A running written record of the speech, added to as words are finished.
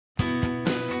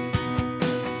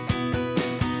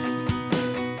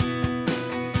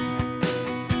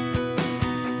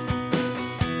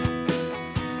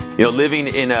You know, living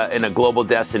in a global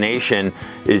destination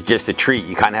is just a treat.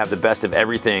 You kind of have the best of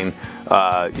everything,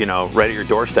 you know, right at your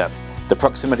doorstep. The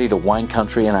proximity to wine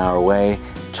country an hour away,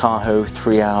 Tahoe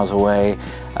 3 hours away.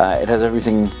 It has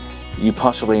everything you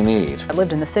possibly need. I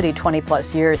lived in the city 20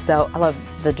 plus years, so I love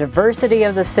the diversity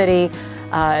of the city.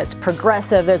 It's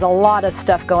progressive. There's a lot of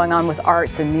stuff going on with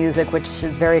arts and music, which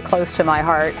is very close to my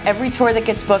heart. Every tour that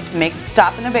gets booked makes a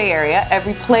stop in the Bay Area.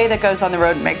 Every play that goes on the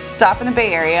road makes a stop in the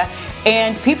Bay Area.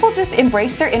 And people just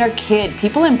embrace their inner kid.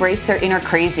 People embrace their inner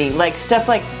crazy. Like stuff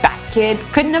like Kid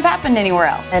couldn't have happened anywhere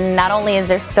else. And not only is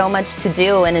there so much to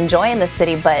do and enjoy in the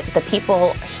city, but the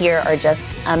people here are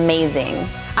just amazing.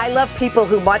 I love people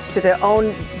who march to their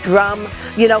own drum,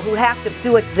 you know, who have to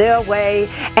do it their way,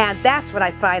 and that's what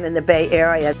I find in the Bay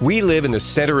Area. We live in the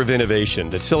center of innovation.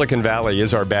 That Silicon Valley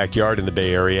is our backyard in the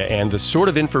Bay Area, and the sort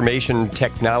of information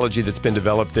technology that's been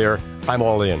developed there, I'm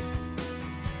all in.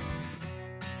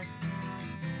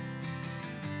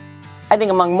 I think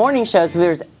among morning shows,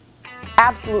 there's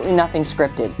absolutely nothing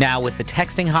scripted. Now with the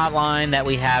texting hotline that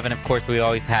we have, and of course we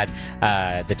always had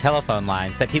the telephone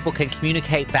lines, that people can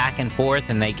communicate back and forth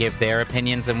and they give their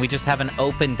opinions, and we just have an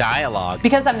open dialogue.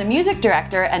 Because I'm the music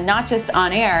director and not just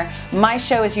on air, my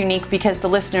show is unique because the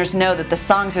listeners know that the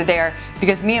songs are there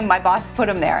because me and my boss put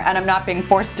them there, and I'm not being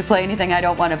forced to play anything I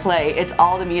don't want to play. It's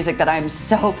all the music that I'm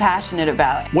so passionate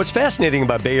about. What's fascinating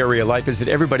about Bay Area life is that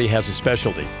everybody has a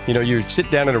specialty. You know, you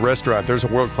sit down in a restaurant, there's a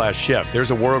world-class chef,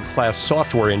 there's a world-class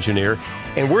software engineer,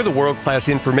 and we're the world-class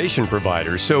information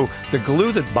providers. So the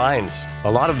glue that binds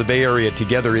a lot of the Bay Area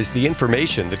together is the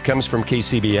information that comes from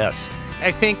KCBS.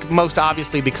 I think most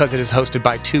obviously because it is hosted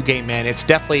by two gay men, it's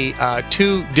definitely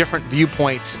two different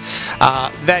viewpoints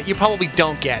that you probably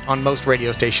don't get on most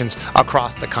radio stations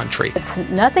across the country. It's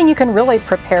nothing you can really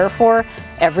prepare for.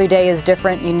 Every day is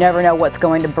different. You never know what's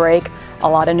going to break. A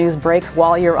lot of news breaks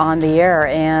while you're on the air,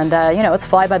 and you know, it's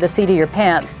fly by the seat of your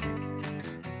pants.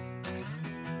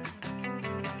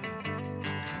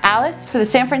 Alice to the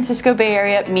San Francisco Bay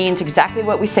Area means exactly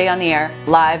what we say on the air,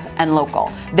 live and local.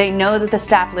 They know that the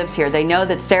staff lives here. They know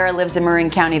that Sarah lives in Marin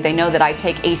County. They know that I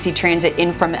take AC Transit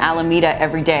in from Alameda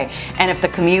every day. And if the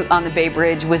commute on the Bay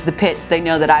Bridge was the pits, they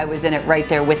know that I was in it right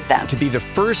there with them. To be the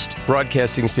first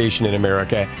broadcasting station in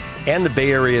America and the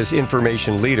Bay Area's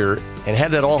information leader, and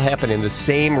have that all happen in the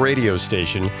same radio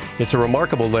station, it's a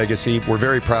remarkable legacy. We're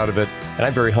very proud of it, and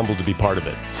I'm very humbled to be part of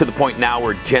it. To the point now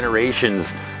where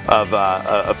generations of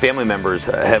family members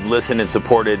have listened and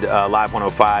supported Live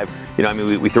 105. You know, I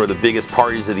mean, we throw the biggest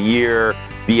parties of the year,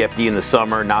 BFD in the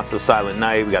summer, Not So Silent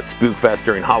Night, we got Spook Fest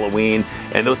during Halloween,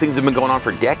 and those things have been going on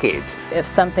for decades. If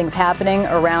something's happening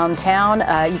around town,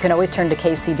 you can always turn to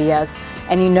KCBS,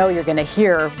 and you know you're going to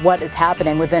hear what is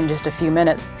happening within just a few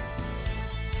minutes.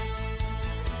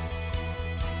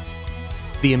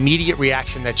 The immediate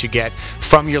reaction that you get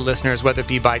from your listeners, whether it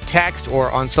be by text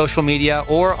or on social media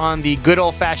or on the good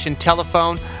old-fashioned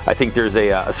telephone. I think there's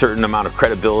a certain amount of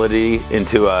credibility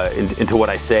into what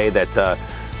I say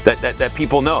that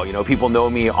people know. You know, people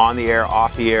know me on the air,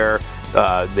 off the air.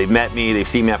 They've met me, they've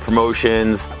seen me at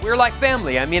promotions. We're like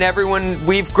family. I mean,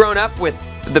 we've grown up with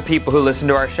the people who listen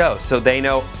to our show, so they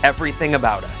know everything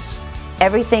about us.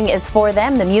 Everything is for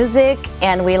them, the music,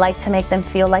 and we like to make them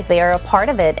feel like they are a part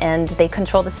of it and they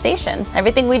control the station.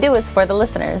 Everything we do is for the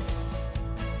listeners.